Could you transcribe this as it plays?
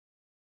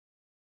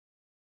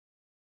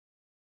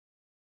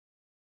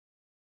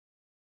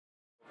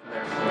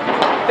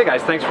Hey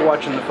guys, thanks for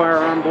watching the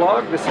Firearm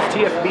Blog. This is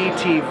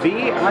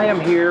TFBTV. I am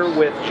here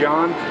with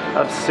John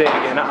of Sig,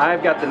 and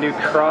I've got the new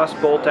Cross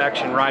bolt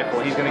action rifle.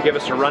 He's going to give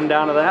us a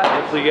rundown of that.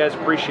 Hopefully you guys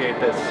appreciate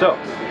this. So,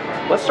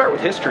 let's start with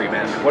history,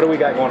 man. What do we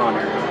got going on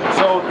here?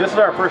 So this is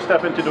our first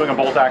step into doing a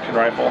bolt action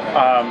rifle.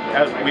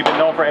 As we've been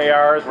known for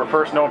ARs, we're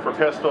first known for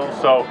pistols.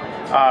 So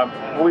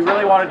what we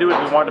really want to do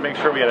is we wanted to make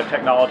sure we had a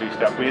technology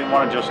step. We didn't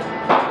want to just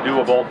do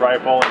a bolt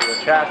rifle and do a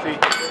chassis.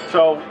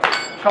 So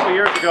a couple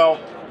years ago,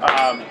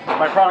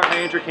 my product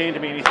manager came to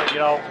me and he said, you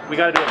know, we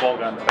got to do a bolt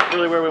gun. That's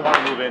really where we want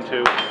to move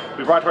into.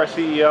 We brought it to our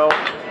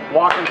CEO,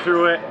 walked him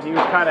through it, and he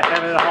was kind of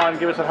hemming and hawing,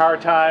 giving us a hard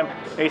time.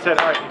 And he said,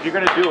 all right, if you're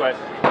going to do it,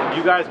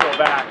 you guys go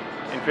back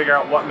and figure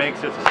out what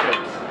makes this a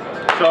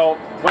Sig. So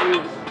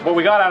what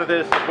we got out of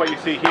this is what you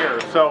see here.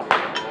 So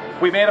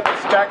we made up a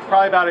spec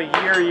probably about a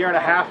year and a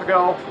half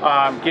ago,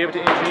 gave it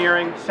to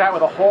engineering, sat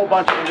with a whole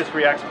bunch of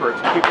industry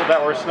experts, people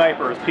that were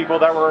snipers, people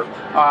that were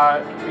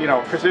you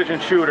know, precision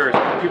shooters,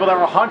 people that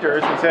were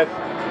hunters, and said,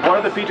 what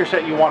are the feature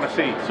set you want to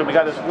see? So we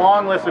got this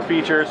long list of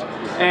features,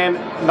 and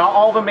not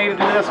all of them made it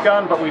into this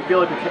gun, but we feel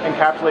like we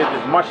encapsulated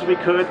as much as we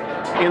could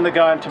in the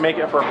gun to make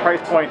it for a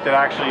price point that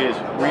actually is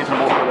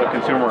reasonable for the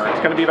consumer. It's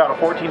going to be about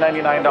a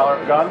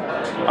 $14.99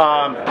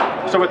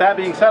 gun. So with that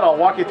being said, I'll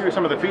walk you through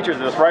some of the features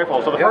of this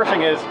rifle. So the first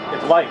thing is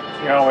it's light.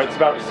 You know, it's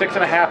about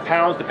 6.5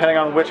 pounds depending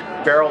on which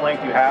barrel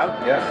length you have.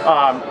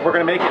 We're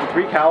going to make it in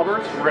 3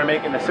 calibers. We're going to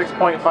make it in a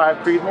 6.5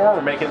 Creedmoor.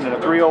 We're making it in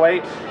a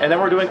 308, and then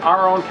we're doing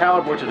our own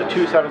caliber, which is a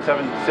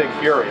 277 Sig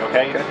Fury,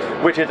 okay?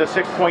 Which is a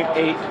 6.8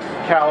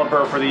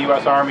 caliber for the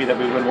U.S. Army that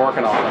we've been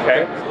working on,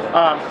 okay?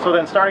 So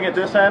then starting at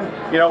this end,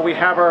 you know, we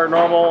have our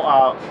normal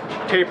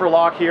taper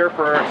lock here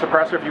for a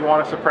suppressor if you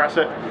want to suppress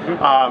it.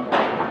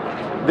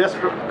 This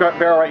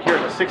barrel right here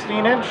is a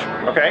 16-inch,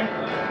 okay?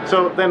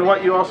 So then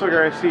what you also are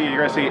going to see, you're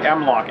going to see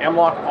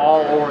M-lock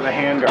all over the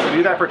handguard. We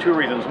do that for 2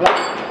 reasons.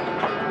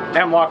 1,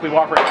 M-lock we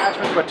want for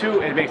attachments, but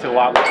 2, it makes it a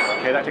lot lighter,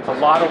 okay? That takes a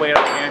lot of weight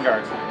out of the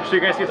handguard. So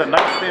you're going to see it's a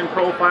nice thin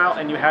profile,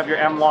 and you have your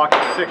M-lock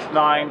at 6,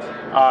 9,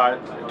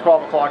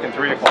 12 o'clock, and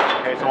 3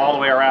 o'clock, okay? So all the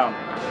way around.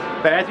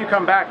 Then as you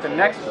come back,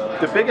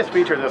 the biggest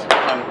feature of this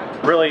gun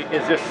really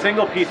is this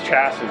single piece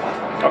chassis,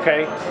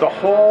 okay? The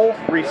whole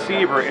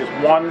receiver is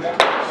one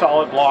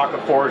solid block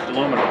of forged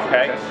aluminum,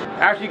 okay?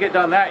 After you get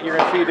done that, you're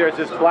gonna see there's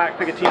this black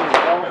Picatinny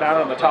rail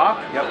down on the top.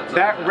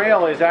 That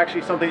rail is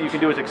actually something you can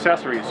do as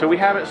accessories. So we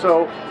have it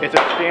so it's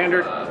a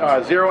standard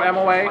 0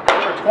 MOA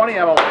or 20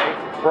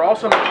 MOA. We're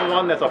also making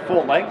one that's a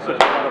full length, so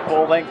it's got a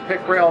full length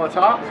pick rail on the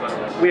top.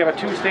 We have a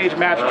 2-stage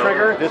match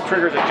trigger. This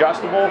trigger is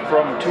adjustable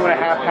from 2.5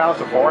 pounds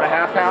to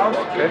 4.5 pounds.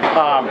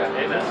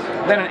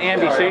 Then an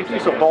ambi safety,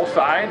 so both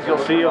sides you'll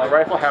see of the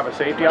rifle have a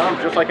safety on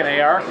them, just like an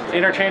AR.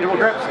 Interchangeable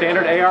grip,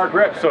 standard AR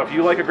grip. So if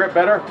you like a grip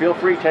better, feel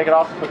free to take it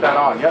off and put that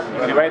on. Yep, you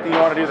can do anything you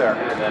want to do there.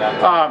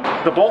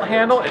 The bolt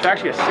handle, it's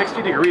actually a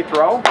 60-degree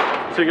throw.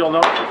 So you'll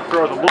notice it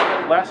throws a little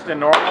bit less than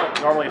normal.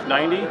 Normally it's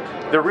 90.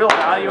 The real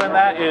value in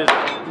that is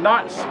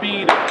not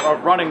speed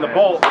of running the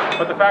bolt,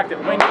 but the fact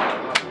that when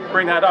you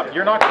bring that up,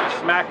 you're not going to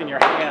be smacking your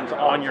hands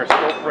on your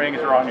scope rings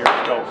or on your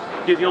scope.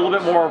 Gives you a little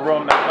bit more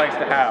room. That's nice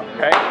to have,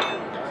 okay?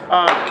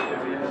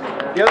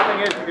 The other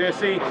thing is you're going to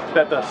see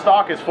that the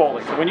stock is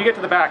folding. So when you get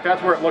to the back,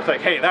 that's where it looks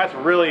like, hey, that's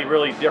really,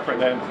 really different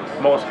than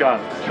most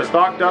guns. The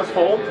stock does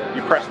fold.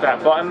 You press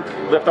that button,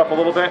 lift up a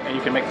little bit, and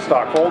you can make the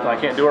stock fold. I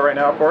can't do it right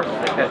now, of course.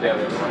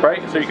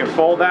 Right? So you can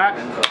fold that,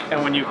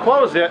 and when you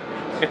close it,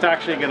 it's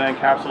actually going to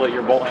encapsulate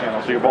your bolt handle,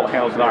 so your bolt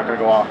handle is not going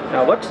to go off.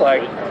 Now it looks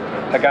like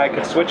a guy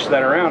could switch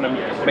that around and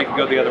make it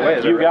go the other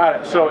way. You got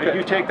it. So if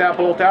you take that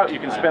bolt out, you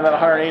can spin that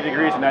 180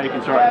 degrees, and now you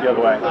can turn it the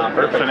other way.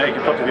 Perfect. So now you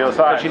can flip to the other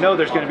side. But you know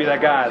there's going to be that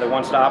guy that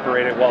wants to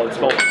operate it while it's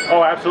folded.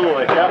 Oh,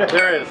 absolutely. Yep,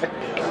 there is.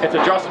 It's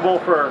adjustable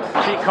for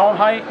cheek comb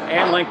height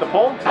and length of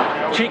pull.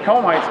 Cheek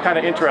comb height is kind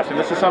of interesting.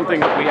 This is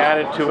something that we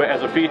added to it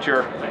as a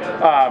feature.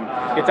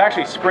 It's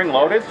actually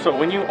spring-loaded, so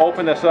when you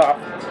open this up,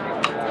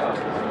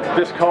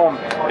 this comb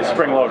is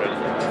spring-loaded,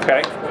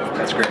 okay?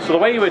 That's great. So the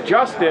way you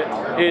adjust it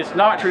is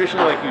not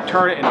traditionally like you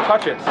turn it and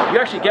touch it. You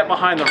actually get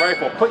behind the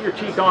rifle, put your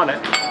cheek on it,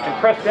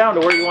 and press down to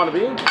where you want to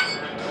be,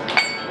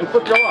 and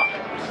flip your lock.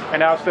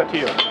 And now it's set to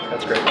you.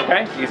 That's great.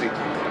 Okay? Easy.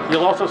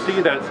 You'll also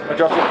see that it's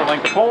adjustable for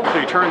length of pull, so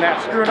you turn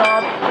that screw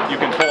knob, you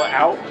can pull it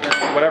out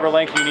whatever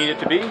length you need it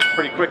to be.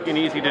 Pretty quick and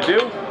easy to do.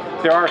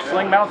 There are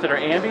sling mounts that are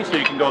ambi, so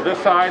you can go this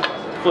side,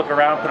 flip it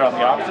around, put it on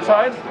the opposite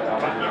side.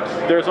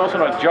 There's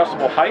also an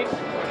adjustable height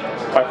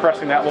by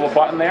pressing that little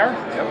button there.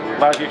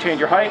 Allows you to change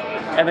your height.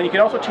 And then you can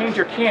also change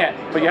your cant,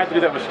 but you have to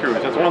do that with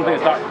screws. That's one thing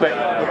that's not quick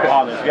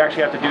on this. You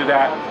actually have to do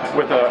that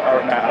with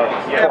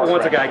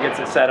once a guy gets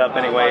it set up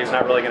anyway, he's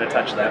not really going to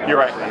touch that. You're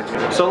right.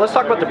 So let's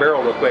talk about the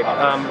barrel real quick.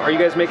 Are you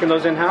guys making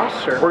those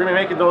in-house? We're going to be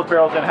making those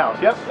barrels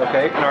in-house, yep.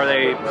 Okay, and are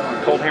they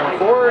cold hammer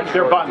forged?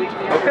 They're buttoned.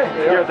 Okay.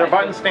 They're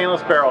buttoned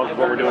stainless barrels is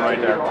what we're doing right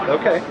there.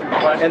 Okay.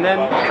 And then,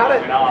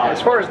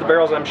 as far as the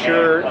barrels, I'm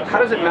sure, how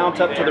does it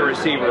mount up to the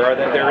receiver?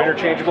 They're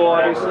interchangeable,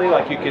 obviously?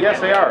 Like you could. Yes,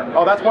 they are.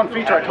 Oh, that's one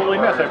feature I totally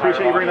missed. I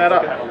appreciate you bringing that up.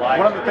 Yeah.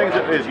 One of the things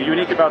that is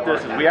unique about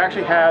this is we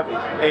actually have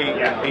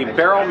a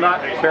barrel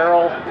nut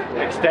barrel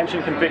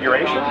extension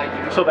configuration.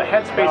 So the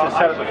headspace is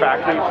set at the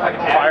factory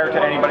prior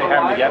to anybody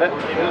having to get it.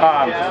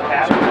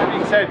 So with that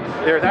being said,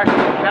 there's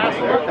actually a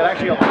caster that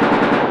actually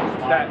allows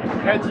that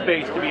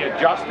headspace to be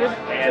adjusted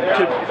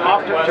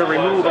to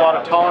remove a lot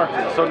of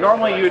tolerances. So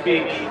normally you would be,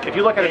 if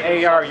you look at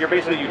an AR, you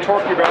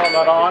torque your barrel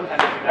nut on,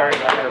 or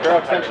your barrel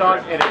extension on,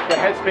 and the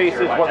headspace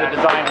is what the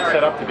design is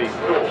set up to be.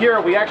 Here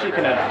we actually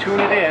can tune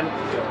it in,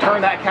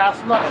 turn that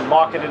cast nut, and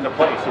lock it into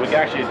place. So we can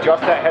actually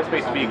adjust that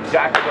headspace to be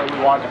exactly where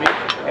we want it to be,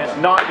 and it's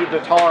not due to the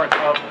tolerance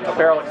of a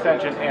barrel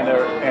extension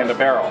and a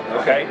barrel.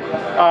 Okay,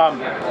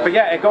 but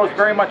yeah, it goes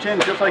very much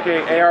in just like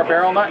a AR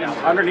barrel nut. And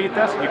underneath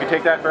this, you can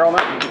take that barrel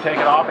nut, you can take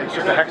it off. It's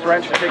just a hex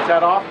wrench that takes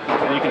that off,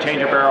 and you can change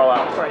your barrel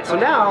out. All right. So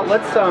now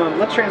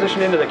let's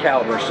transition into the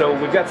caliber. So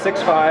we've got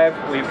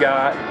 6.5, we've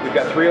got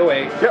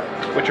 308.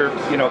 Yep. Which are,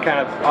 you know, kind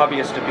of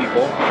obvious to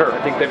people. Sure.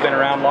 I think they've been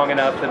around long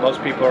enough that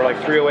most people are like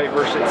 308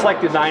 versus, it's like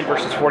the 9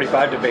 versus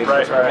 45 debate.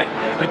 Right.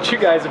 But you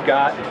guys have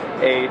got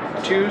a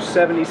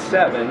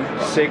 277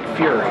 Sig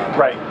Fury.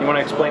 Right. You want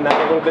to explain that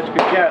a little bit to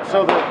people? Yeah,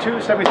 so the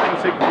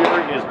 277 Sig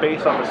Fury is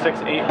based off a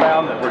 6.8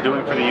 round that we're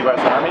doing for the U.S.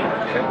 Army.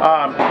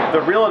 Okay.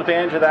 The real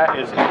advantage of that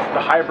is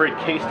the hybrid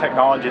case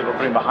technology that we're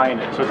putting behind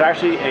it. So it's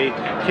actually a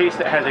case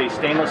that has a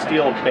stainless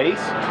steel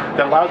base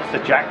that allows us to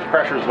jack the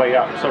pressures way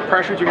up. So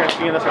pressures you're going to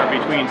see in this are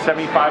between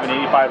 75 and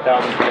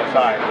 85,000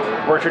 psi,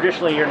 where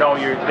traditionally you're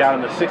down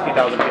in the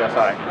 60,000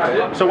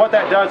 psi. So what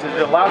that does is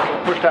it allows us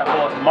to push that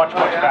bullet much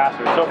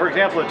faster. So for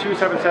example, the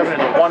 277 is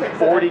a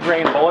 140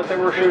 grain bullet that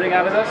we're shooting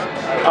out of this,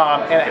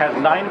 and it has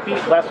 9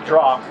 feet less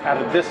drop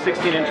out of this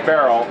 16-inch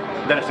barrel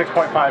than a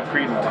 6.5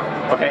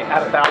 Creedmoor. Okay,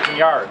 at 1,000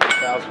 yards.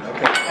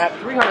 Okay. At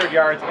 300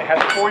 yards, it has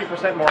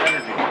 40% more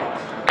energy.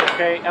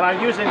 Okay, and I'm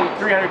using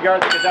 300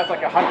 yards because that's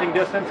like a hunting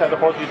distance as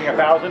opposed to using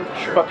 1,000.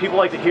 Sure. But people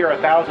like to hear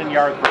 1,000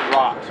 yards per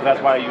drop, so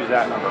that's why I use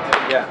that number.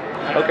 Yeah.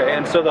 Okay,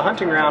 and so the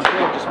hunting round too,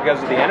 just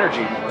because of the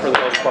energy for the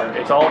most part.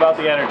 It's all about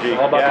the energy.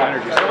 All about the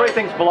energy. So everybody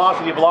thinks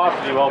velocity.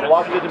 Well,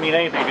 velocity doesn't mean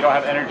anything if you don't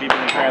have energy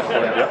being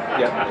transported.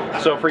 Yeah.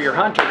 So for your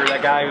hunter,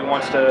 that guy who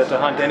wants to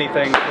hunt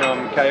anything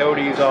from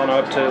coyotes on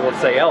up to, let's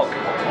say, elk,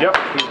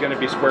 he's going to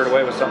be squared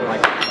away with something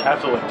like that.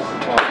 Absolutely.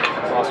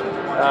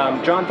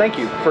 Awesome. John, thank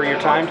you for your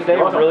time today.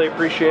 We really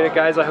appreciate it,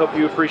 guys. I hope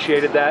you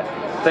appreciated that.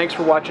 Thanks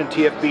for watching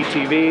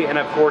TFBTV, and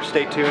of course,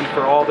 stay tuned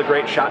for all the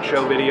great SHOT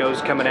Show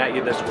videos coming at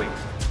you this week.